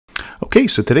Okay,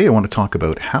 so today I want to talk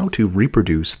about how to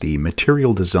reproduce the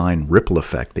material design ripple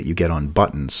effect that you get on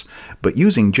buttons, but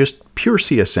using just pure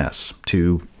CSS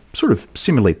to sort of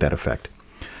simulate that effect.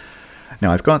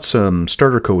 Now I've got some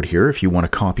starter code here if you want a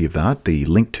copy of that. The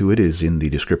link to it is in the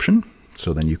description,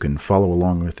 so then you can follow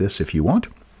along with this if you want.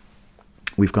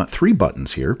 We've got 3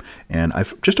 buttons here, and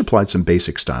I've just applied some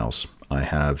basic styles. I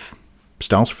have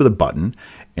styles for the button,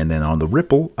 and then on the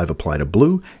ripple I've applied a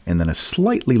blue and then a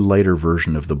slightly lighter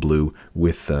version of the blue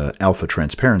with alpha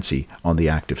transparency on the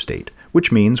active state,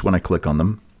 which means when I click on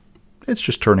them it's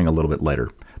just turning a little bit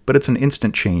lighter, but it's an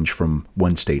instant change from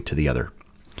one state to the other.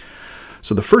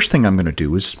 So the first thing I'm going to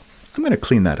do is I'm going to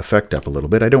clean that effect up a little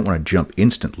bit. I don't want to jump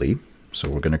instantly, so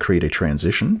we're going to create a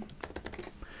transition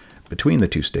between the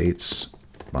 2 states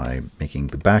by making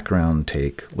the background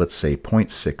take, let's say,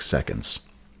 0.6 seconds.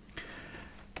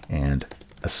 And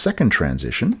a second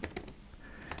transition,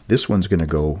 this one's going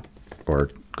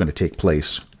to take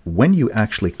place when you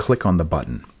actually click on the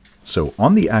button. So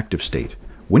on the active state,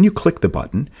 when you click the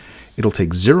button, it'll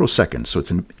take 0 seconds. So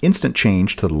it's an instant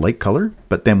change to the light color,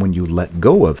 but then when you let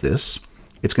go of this,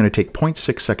 it's going to take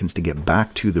 0.6 seconds to get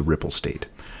back to the ripple state.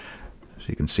 So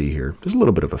you can see here, there's a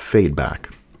little bit of a fade back.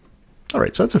 All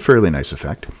right, so that's a fairly nice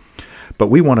effect, but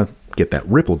we want to get that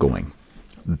ripple going.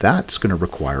 That's going to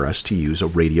require us to use a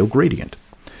radial gradient.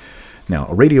 Now,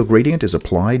 a radial gradient is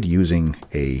applied using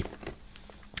a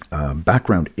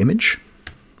background image.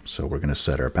 So we're going to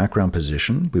set our background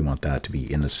position. We want that to be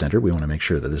in the center. We want to make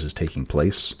sure that this is taking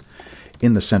place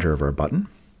in the center of our button.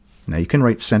 Now you can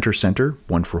write center, center,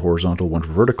 one for horizontal, one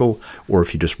for vertical, or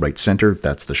if you just write center,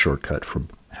 that's the shortcut for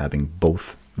having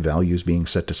both values being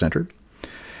set to center.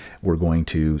 We're going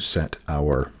to set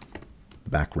our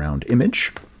background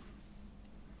image.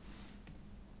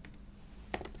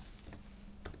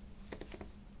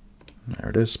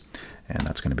 There it is, and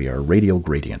that's going to be our radial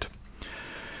gradient.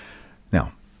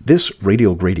 Now, this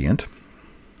radial gradient,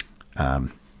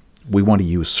 we want to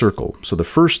use circle. So the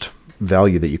first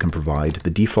value that you can provide, the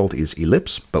default is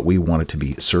ellipse, but we want it to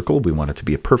be circle. We want it to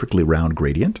be a perfectly round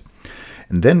gradient.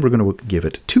 And then we're going to give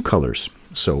it 2 colors.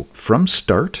 So from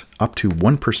start up to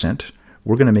 1%,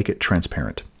 we're going to make it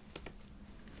transparent.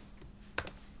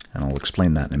 And I'll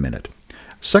explain that in a minute.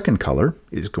 Second color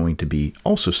is going to be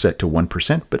also set to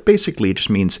 1%, but basically it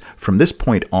just means from this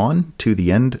point on to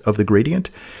the end of the gradient,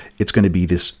 it's going to be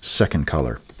this second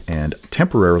color. And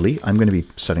temporarily, I'm going to be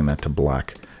setting that to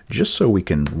black, just so we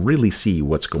can really see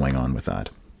what's going on with that.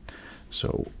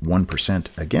 So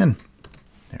 1% again.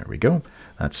 There we go.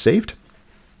 That's saved.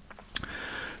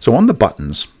 So on the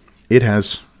buttons, it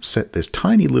has set this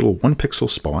tiny little 1 pixel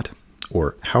spot,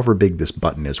 or however big this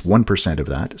button is, 1% of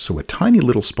that. So a tiny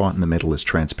little spot in the middle is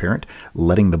transparent,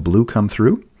 letting the blue come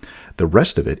through. The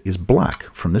rest of it is black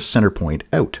from this center point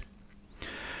out.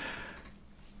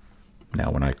 Now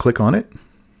when I click on it,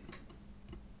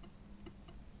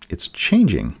 it's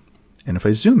changing. And if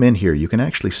I zoom in here, you can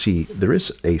actually see there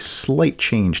is a slight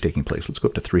change taking place. Let's go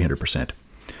up to 300%.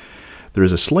 There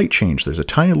is a slight change. There's a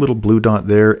tiny little blue dot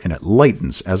there, and it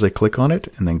lightens as I click on it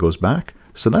and then goes back.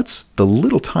 So that's the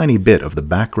little tiny bit of the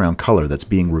background color that's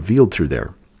being revealed through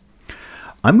there.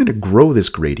 I'm going to grow this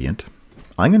gradient.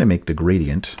 I'm going to make the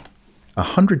gradient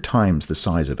 100 times the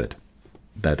size of it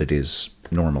that it is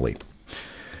normally.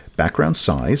 Background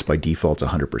size by default is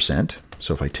 100%.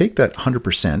 So if I take that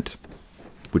 100%,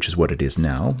 which is what it is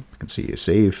now, you can see you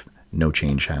save, no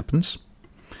change happens.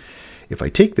 If I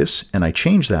take this and I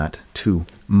change that to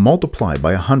multiply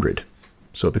by 100,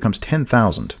 so it becomes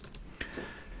 10,000.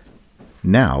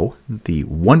 Now, the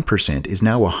 1% is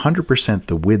now 100%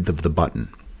 the width of the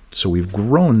button. So we've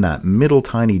grown that middle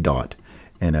tiny dot,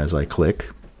 and as I click,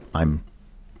 I'm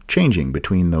changing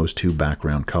between those 2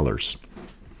 background colors.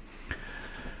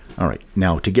 All right,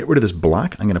 now to get rid of this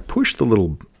black, I'm going to push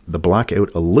the black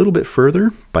out a little bit further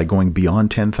by going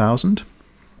beyond 10,000.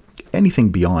 Anything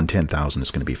beyond 10,000 is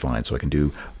going to be fine. So I can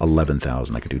do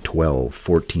 11,000, I can do 12,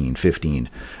 14, 15,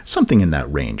 something in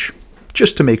that range,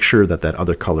 just to make sure that that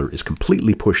other color is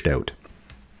completely pushed out.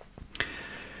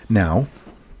 Now,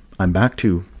 I'm back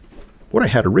to what I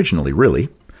had originally, really,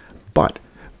 but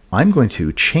I'm going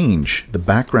to change the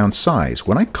background size.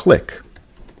 When I click,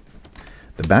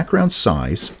 the background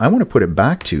size, I want to put it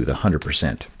back to the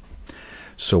 100%.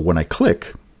 So when I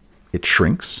click, it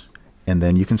shrinks, and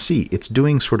then you can see it's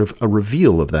doing sort of a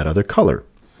reveal of that other color.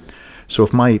 So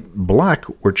if my black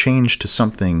were changed to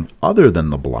something other than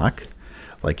the black,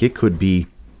 like it could be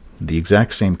the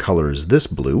exact same color as this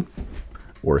blue,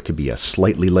 or it could be a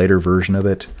slightly lighter version of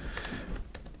it.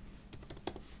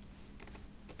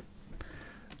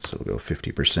 So we'll go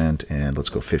 50%, and let's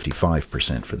go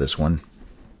 55% for this one.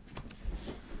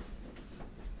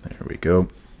 There we go.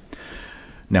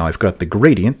 Now I've got the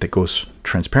gradient that goes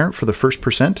transparent for the first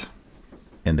 %,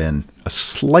 and then a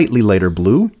slightly lighter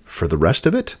blue for the rest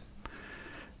of it.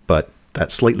 But that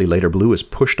slightly lighter blue is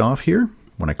pushed off here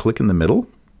when I click in the middle.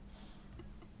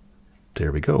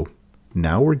 There we go.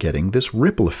 Now we're getting this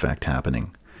ripple effect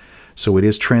happening. So it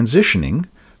is transitioning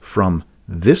from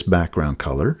this background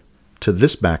color to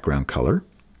this background color,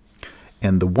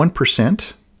 and the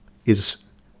 1% is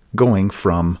going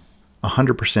from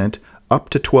 100% up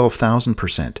to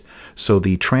 12,000%. So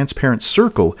the transparent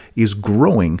circle is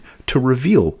growing to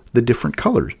reveal the different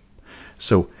colors.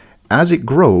 So as it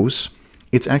grows,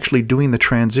 it's actually doing the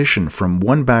transition from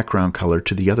one background color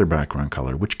to the other background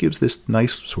color, which gives this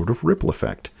nice sort of ripple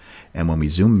effect. And when we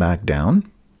zoom back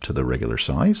down to the regular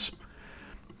size,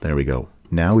 there we go.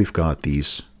 Now we've got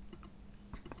these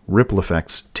ripple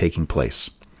effects taking place.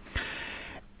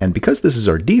 And because this is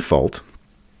our default,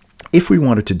 if we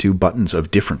wanted to do buttons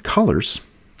of different colors,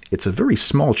 it's a very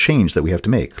small change that we have to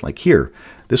make. Like here,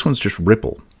 this one's just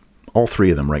ripple. All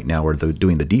three of them right now are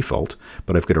doing the default,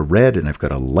 but I've got a red and I've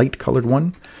got a light colored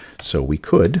one. So we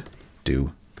could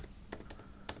do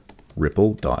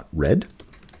ripple.red,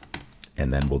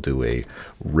 and then we'll do a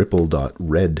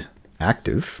ripple.red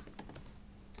active.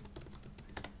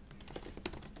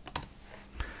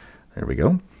 There we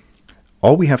go.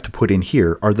 All we have to put in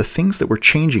here are the things that we're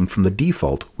changing from the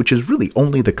default, which is really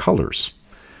only the colors.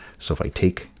 So if I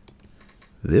take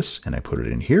this and I put it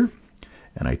in here,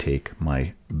 and I take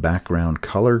my background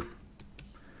color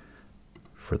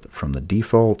from the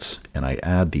default, and I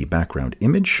add the background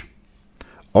image,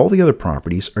 all the other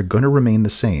properties are going to remain the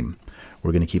same.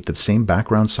 We're going to keep the same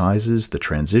background sizes, the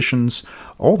transitions,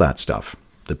 all that stuff.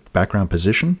 The background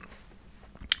position,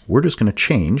 we're just going to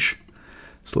change.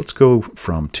 So let's go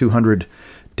from 200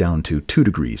 down to 2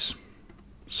 degrees.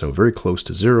 So very close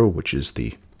to 0, which is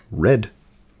the red.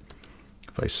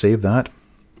 If I save that,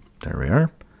 there we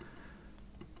are.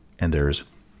 And there's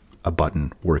a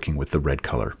button working with the red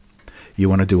color. You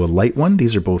want to do a light one.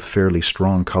 These are both fairly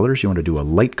strong colors. You want to do a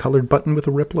light colored button with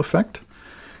a ripple effect.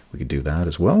 We could do that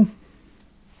as well.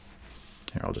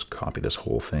 Here, I'll just copy this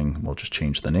whole thing. We'll just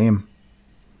change the name.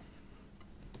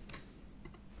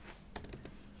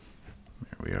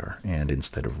 We are, and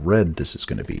instead of red, this is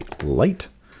going to be light,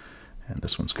 and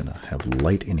this one's going to have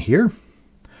light in here.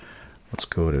 Let's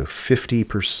go to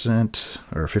 50%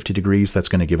 or 50 degrees. That's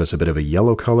going to give us a bit of a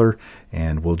yellow color,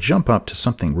 and we'll jump up to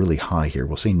something really high here.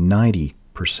 We'll say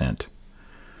 90%.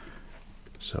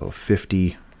 So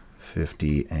 50,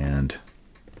 50, and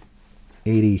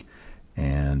 80,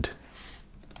 and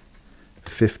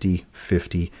 50,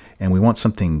 50, and we want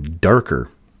something darker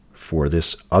for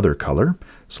this other color.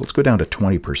 So let's go down to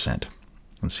 20%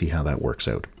 and see how that works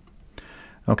out.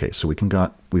 Okay, so we've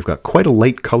got quite a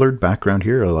light colored background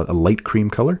here, a light cream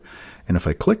color. And if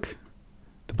I click,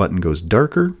 the button goes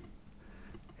darker,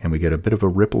 and we get a bit of a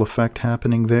ripple effect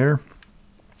happening there.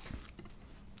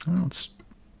 Let's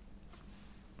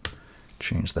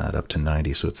change that up to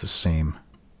 90 so it's the same.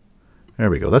 There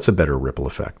we go. That's a better ripple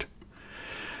effect.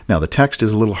 Now the text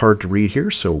is a little hard to read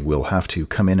here, so we'll have to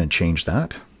come in and change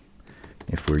that.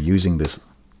 If we're using this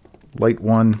light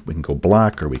one, we can go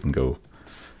black, or we can go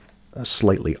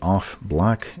slightly off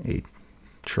black, a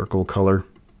charcoal color,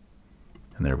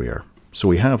 and there we are. So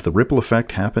we have the ripple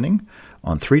effect happening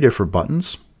on 3 different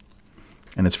buttons,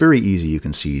 and it's very easy, you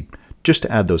can see, just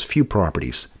to add those few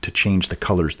properties to change the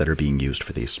colors that are being used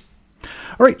for these.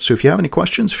 All right, so if you have any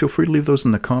questions, feel free to leave those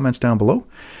in the comments down below.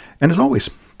 And as always,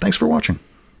 thanks for watching.